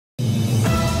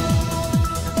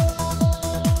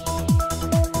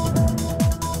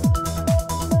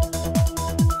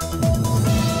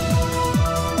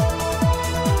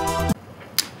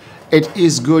It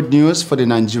is good news for the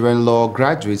Nigerian law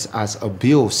graduates as a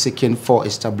bill seeking for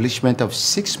establishment of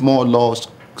 6 more law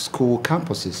school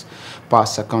campuses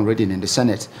passed second reading in the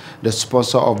Senate. The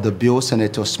sponsor of the bill,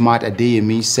 Senator Smart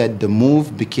Adeyemi, said the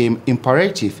move became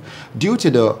imperative due to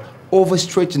the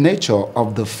overstretched nature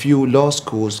of the few law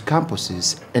schools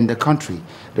campuses in the country.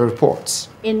 The reports.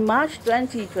 In March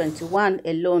 2021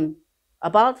 alone,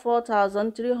 about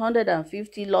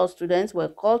 4,350 law students were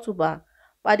called to bar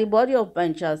by the body of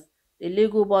benchers, the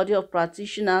legal body of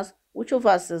practitioners which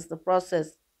oversees the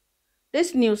process.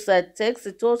 This new set takes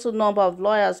the total number of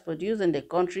lawyers produced in the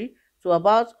country to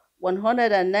about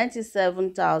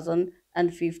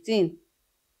 197,015.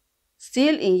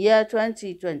 Still in year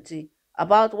 2020,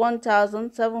 about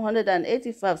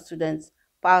 1,785 students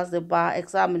passed the bar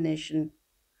examination.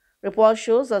 Report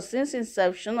shows that since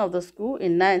inception of the school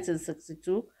in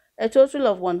 1962, a total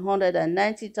of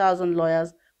 190,000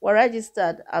 lawyers were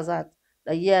registered as at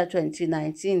the year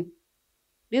 2019.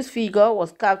 This figure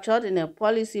was captured in a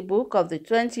policy book of the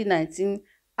 2019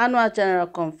 Annual General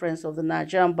Conference of the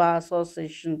Nigerian Bar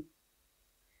Association.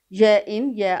 Year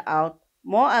in, year out,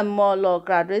 more and more law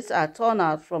graduates are torn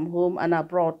out from home and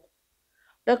abroad.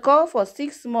 The call for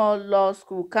 6 more law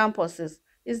school campuses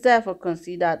is therefore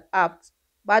considered apt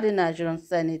by the Nigerian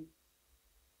Senate.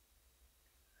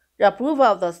 The approval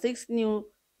of the 6 new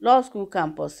law school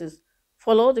campuses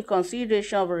followed the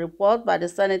consideration of a report by the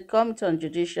Senate Committee on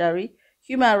Judiciary,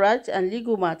 Human Rights and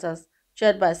Legal Matters,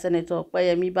 chaired by Senator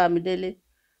Opeyemi Bamidele.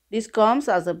 This comes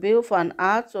as a bill for an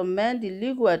act to amend the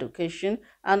legal education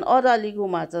and other legal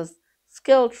matters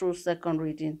scaled through second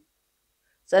reading.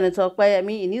 Senator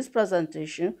Opeyemi, in his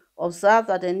presentation, observed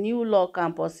that the new law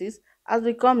campuses has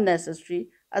become necessary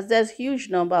as there is a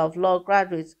huge number of law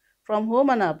graduates from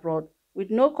home and abroad with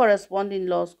no corresponding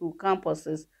law school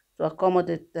campuses to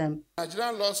accommodate them.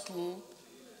 Nigerian law school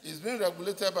is being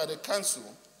regulated by the council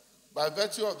by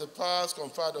virtue of the powers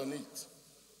conferred on it.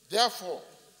 Therefore,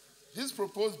 this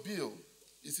proposed bill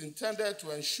is intended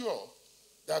to ensure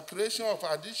that creation of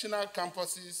additional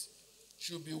campuses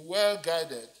should be well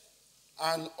guided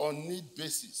and on need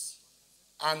basis,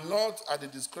 and not at the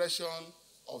discretion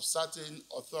of certain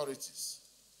authorities.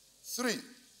 3,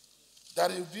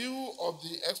 that in view of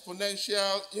the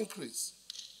exponential increase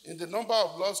in the number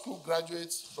of law school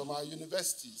graduates from our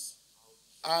universities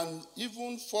and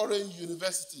even foreign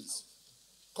universities,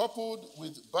 coupled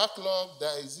with backlog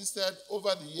that existed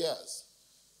over the years,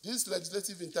 this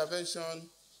legislative intervention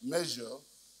measure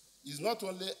is not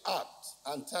only apt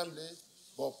and timely,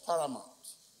 but paramount.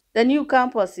 The new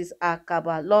campuses are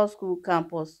Kaba Law School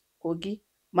Campus, Kogi,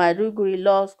 Maiduguri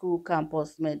Law School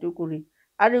Campus, Maiduguri,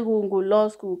 Arigungu Law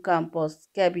School Campus,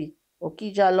 Kebbi,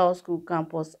 Okija Law School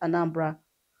Campus, Anambra.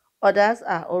 Others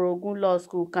are Orogun Law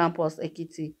School Campus,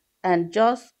 Ekiti, and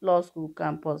Jos Law School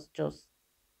Campus, Jos.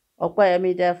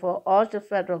 Opeyemi therefore urged the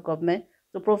federal government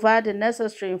to provide the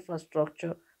necessary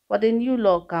infrastructure for the new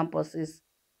law campuses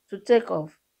to take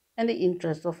off in the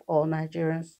interest of all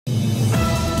Nigerians.